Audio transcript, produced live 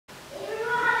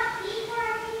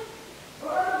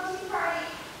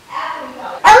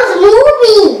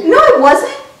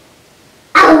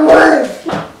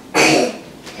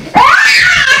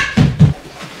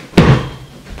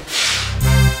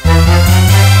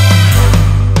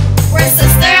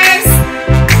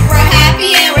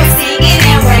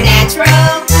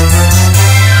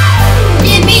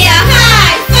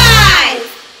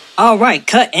Alright,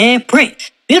 cut and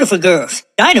print. Beautiful girls.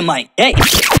 Dynamite day.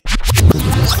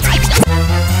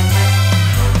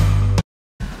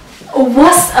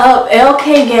 What's up,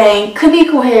 LKGangg?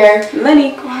 Kaniqua here.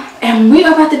 Laniqua. And we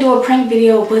are about to do a prank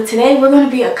video, but today we're going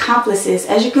to be accomplices.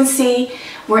 As you can see,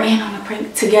 we're in on a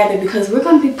prank together because we're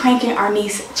going to be pranking our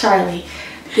niece, Charlie.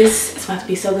 This is about to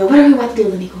be so good. What are we about to do,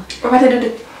 Laniqua? We're about to do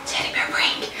the teddy bear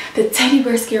prank. The teddy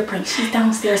bear scare prank. She's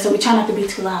downstairs, so we try not to be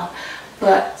too loud.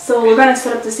 But so we're gonna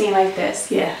set up the scene like this.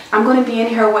 Yeah. I'm gonna be in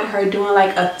here with her doing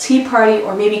like a tea party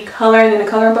or maybe coloring in a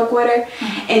coloring book with her.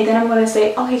 And then I'm gonna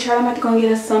say, okay, Charlie, I'm about to go and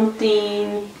get us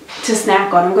something to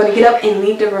snack on. I'm gonna get up and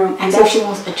leave the room. And so she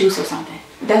wants a juice or something.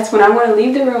 That's when I'm gonna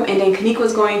leave the room, and then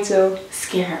Kaniqua's going to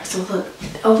scare her. So look,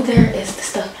 over there is the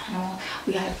stuffed animal.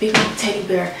 We got a big old teddy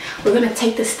bear. We're gonna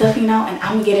take the stuffing out, and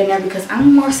I'm gonna get in there because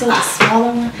I'm more so the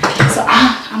smaller one. So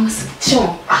I'm gonna show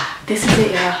them. This is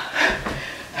it, y'all.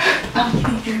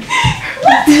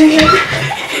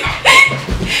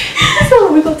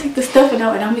 So we're gonna take the stuffing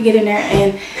out, and I'm gonna get in there,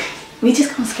 and we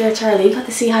just gonna scare Charlie. You got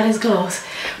to see how this goes.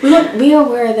 We are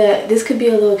aware that this could be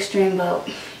a little extreme, but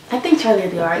I think Charlie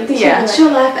will be alright. Yeah,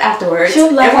 she'll laugh afterwards.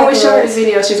 She'll laugh and when we afterwards. show her this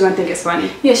video, she's gonna think it's funny.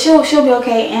 Yeah, she'll be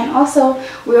okay. And also,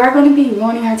 we are going to be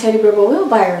ruining her teddy bear, but we'll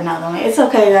buy her another one. It's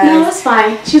okay, guys. No, it's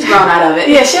fine. She's grown out of it.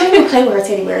 Yeah, she don't even play with her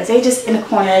teddy bears. They just in the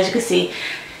corner, as you can see.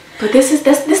 But this is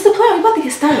the plan. We're about to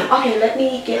get started. Okay, let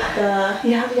me get the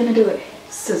Yeah, how we gonna do it?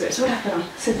 scissors. What I put on?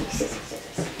 Scissors.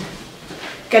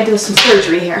 Gotta do some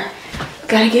surgery here.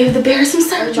 Gotta give the bear some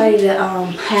surgery. Everybody to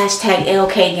hashtag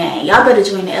LKGangg. Y'all better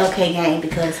join the LKGangg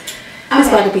because it's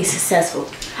about to be successful.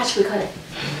 How should we cut it?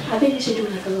 I think we should do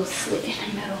like a little slit in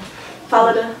the middle.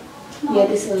 Follow the... Yeah,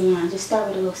 this little line. Just start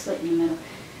with a little slit in the middle.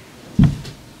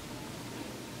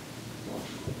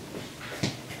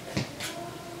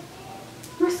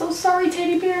 We're so sorry,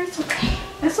 teddy bear. It's okay.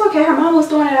 It's okay. Her mom was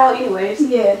throwing it out anyways.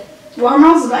 Yeah. Well, her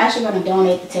mom's actually going to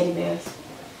donate the teddy bears.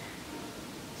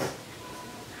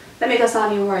 That make us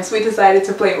sound even worse. We decided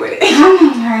to play with it.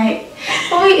 Alright.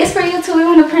 Well, wait, it's for you too. We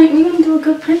want to prank. We want to do a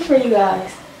good prank for you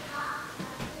guys.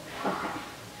 Okay.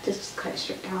 Just cut it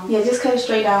straight down. Yeah, just cut it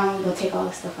straight down. We're going to take all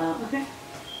the stuff out. Okay.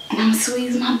 And I'm going to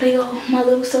squeeze my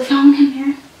little stuff on in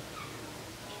here.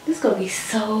 This is going to be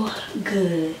so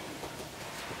good.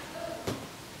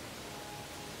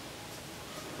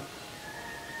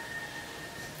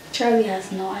 Charlie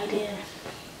has no idea.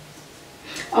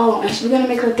 Oh, and we're gonna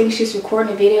make her think she's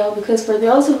recording a video because for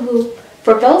those of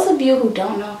you who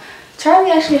don't know,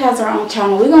 Charlie actually has her own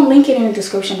channel. We're gonna link it in the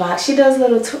description box. She does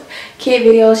little kid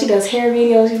videos. She does hair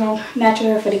videos. You know,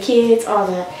 natural hair for the kids, all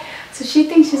that. So she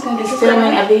thinks she's gonna be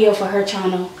filming a video for her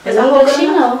channel. Little does she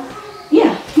know?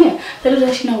 Yeah. Little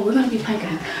does she know we're gonna be pranking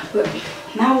her. But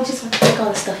now we just want to take all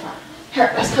the stuff out.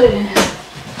 Here, let's put it in there.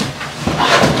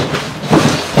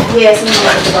 Yes, we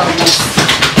know the bonus.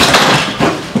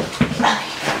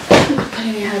 Put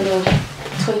it in her little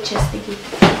toy chest thingy.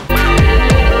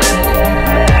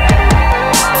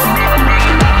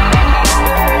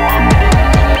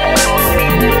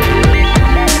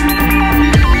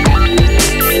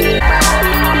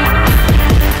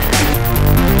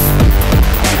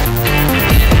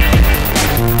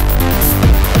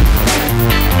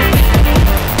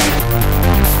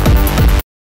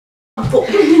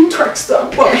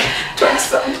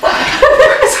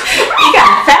 You got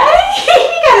a fatty? You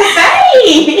got a fatty!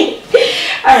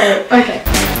 Alright, okay.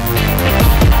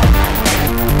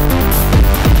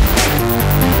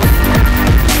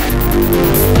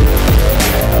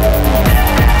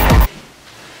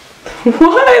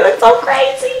 What? I look so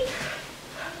crazy.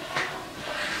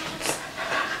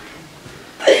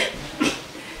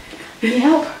 Need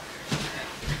help?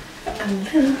 A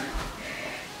little.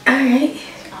 Alright.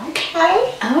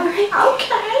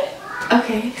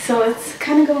 Okay, so it's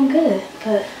kind of going good,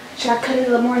 but should I cut it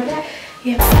a little more in the back?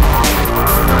 Yeah.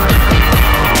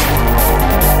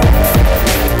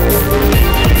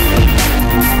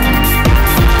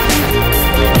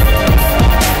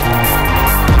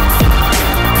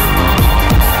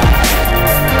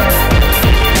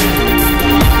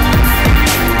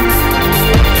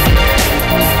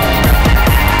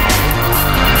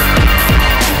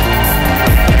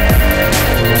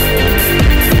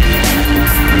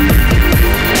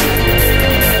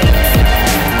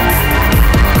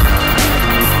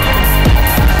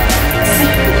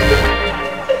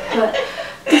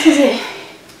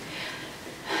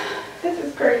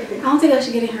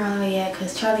 Get in here all the way yet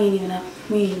because Charlie ain't even up.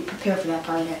 We ain't even prepared for that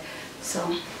part yet.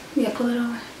 So yeah, pull it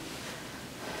over.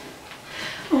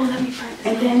 Oh, let me prep this.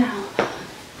 And then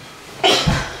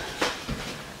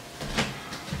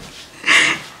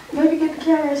maybe get the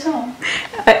cameras home.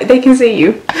 They can see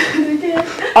you. They can.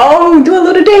 Oh, do a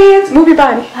little dance. Move your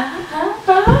body.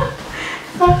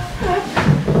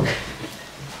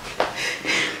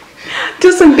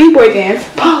 Do some b-boy dance.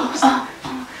 Pose.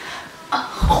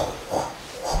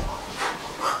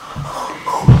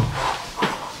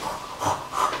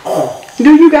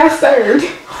 Do you guys serve?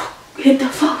 Hit the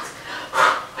folks.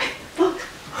 Hit the folks.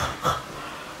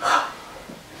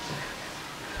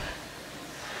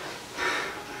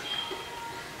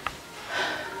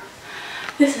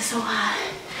 This is so hot.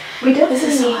 We definitely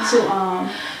This is so need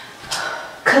to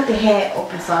cut the head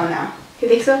open some now. You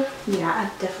think so? Yeah, I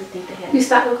definitely think the head. You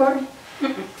stop recording?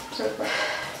 Sorry.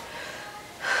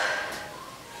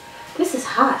 This is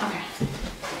hot. Okay.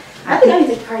 I think I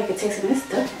need to probably could take some of this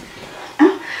stuff.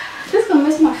 This is gonna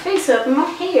mess my face up and my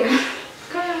hair.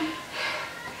 Girl.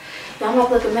 Yeah, I'm gonna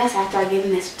look a mess after I give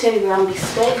him this teddy bear. I'm gonna be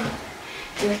sweating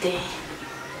everything.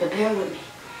 But bear with me.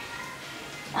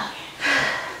 Okay.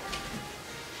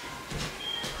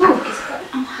 Whew,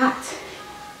 I'm hot.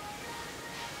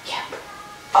 Yep.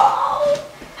 Oh,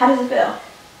 how does it feel?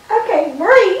 Okay,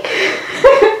 breathe.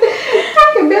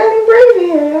 I can barely breathe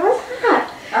here. That's hot.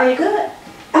 Are you good?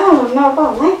 I don't know if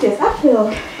I like this. I feel.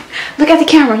 Look at the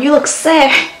camera. You look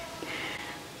sad.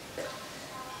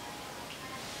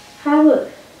 How I look?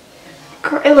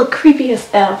 Girl, it look creepy as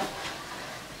hell.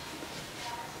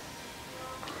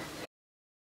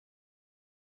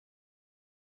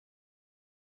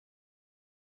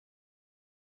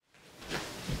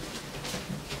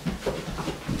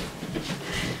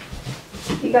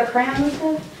 You got crayons and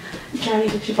stuff? I'm trying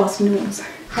to get you bought some new ones.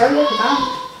 Hurry up,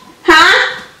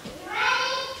 Huh?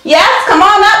 Yes, come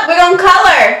on up. We're gonna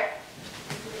color.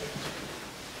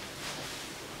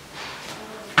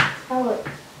 How I look?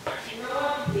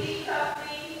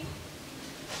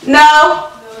 No.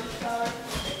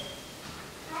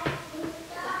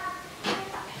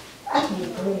 I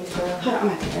can't breathe, girl. Hold on, I'm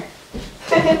out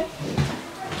there.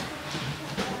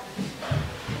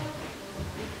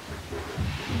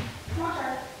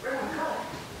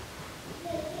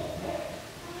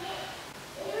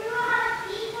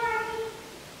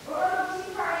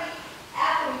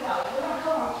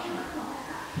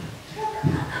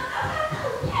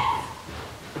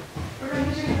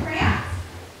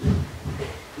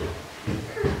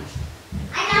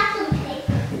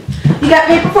 You got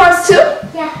paper for us too?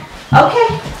 Yeah. Okay.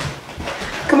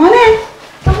 Come on in.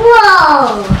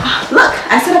 Whoa! Look,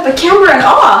 I set up a camera and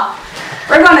all.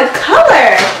 We're gonna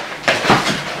color.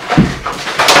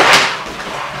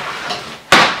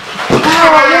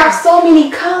 Wow, you have so many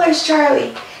colors,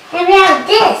 Charlie. And we have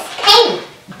this, paint.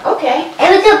 Okay.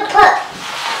 And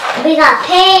we got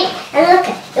paint, and look,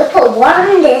 you put water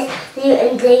in this,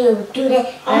 and then you do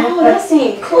that. Oh, that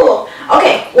seems cool.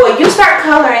 Okay, well, you start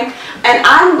coloring, and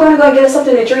I'm gonna go get us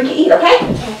something to drink and eat, okay?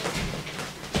 Okay.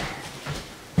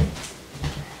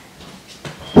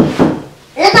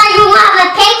 Looks like you want a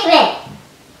picnic.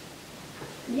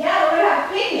 Yeah, we're gonna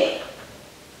have a picnic.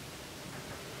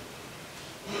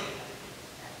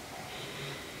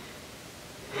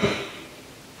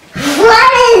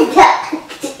 What is that?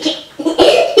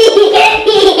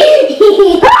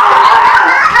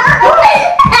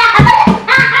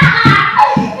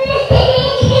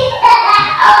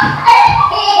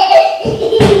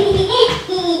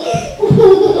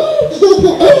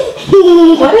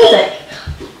 What is it?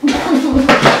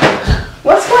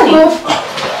 What's funny?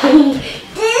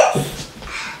 This?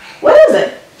 What is it?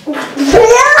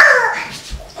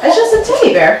 It's just a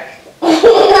teddy bear. No,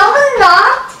 it's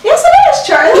not. Yes, it is,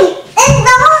 Charlie. It's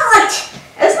not.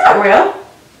 It's not real.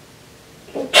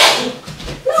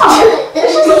 No,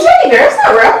 it's just a teddy bear. It's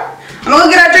not real. I'm gonna go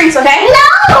get our drinks, okay?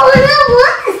 No, what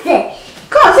is it?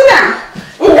 Come on, sit down.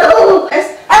 No, It's,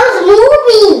 I was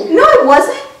moving. no, it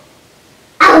wasn't.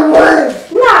 I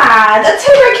was. Nah, the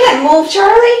teddy bear can't move,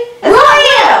 Charlie. It's not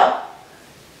real.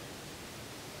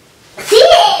 See,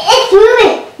 it's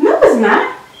moving. No, it's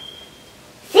not.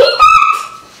 See that?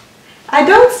 I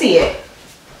don't see it.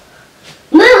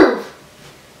 Move.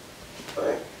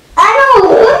 I don't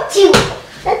want to.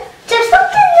 There's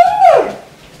something in there.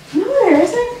 No, there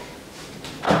isn't.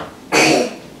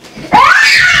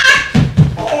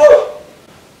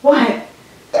 What?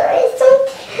 There is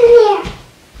something in there.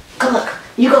 Go look.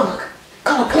 You go look.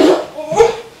 Go look. Go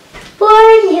look. For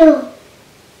you.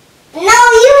 No,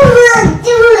 you will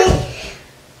do it.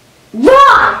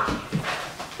 Wrong.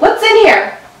 What's in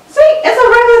here? See, it's a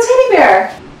regular teddy bear.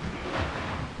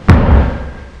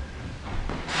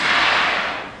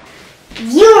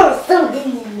 You're something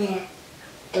in there.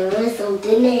 There is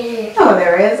something in there. No,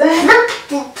 there isn't.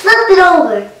 Flip it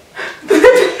over.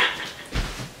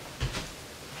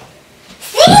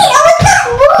 See, I was not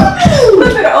moving.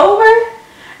 Flip it over.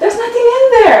 There's nothing in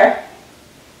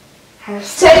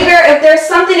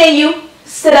something in you.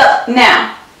 Sit up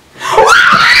now.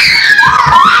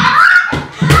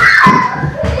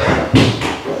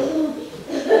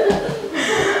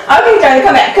 Okay, Charlie,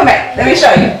 come back, come back. Let me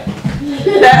show you.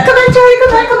 Come back, Charlie,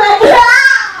 come back, come back.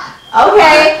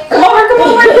 Okay, come over, come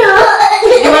over.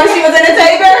 You want to see what's in the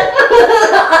teddy bear?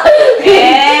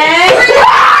 And...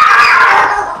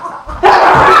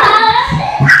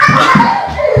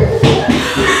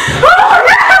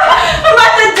 I'm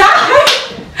about to die.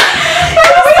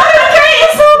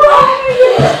 It's so bad.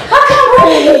 I can't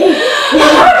breathe.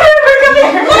 Come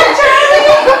here. Come on, Charlie.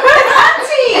 It's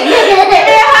auntie. Give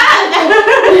me a hug.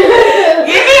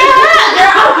 Give me a hug,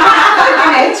 girl. I'm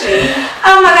looking at you.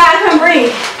 Oh my God, I can't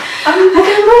breathe. I can't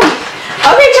breathe.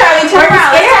 Okay, Charlie, turn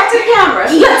around. Let's talk to the camera.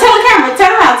 Tell the camera.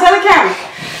 Turn around. Tell the camera.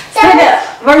 Stand up.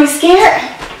 Were you scared?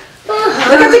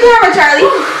 Look at the camera, Charlie.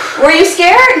 Were you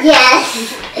scared?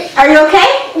 Yes. Are you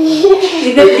okay? Do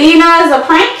you know it's a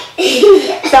prank?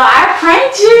 So I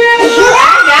pranked you.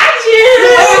 I got you.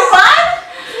 Was it fun?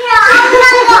 No, I'm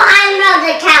gonna go hide under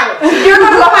the couch. You're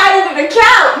gonna go hide under the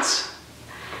couch.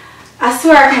 I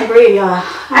swear I can't breathe, y'all.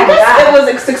 I guess it was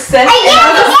a success.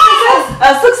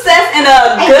 A success in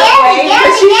a good way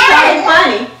because she's so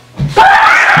funny.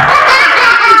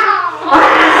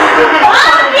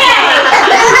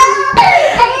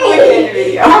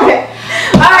 Okay.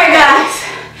 Alright, guys.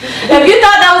 If you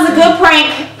thought that was a good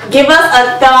prank, give us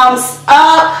a thumbs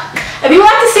up. If you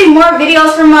want to see more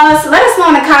videos from us, let us know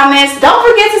in the comments. Don't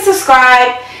forget to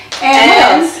subscribe.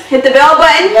 And hit the bell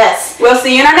button. Yes. We'll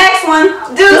see you in our next one.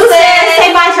 Deuces.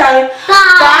 Say bye, Charlie.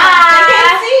 Bye. Bye. I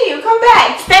can't see you. Come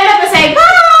back. Stand up and say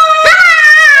bye.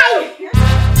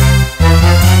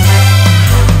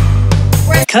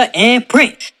 Cut and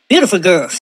print. Beautiful girls.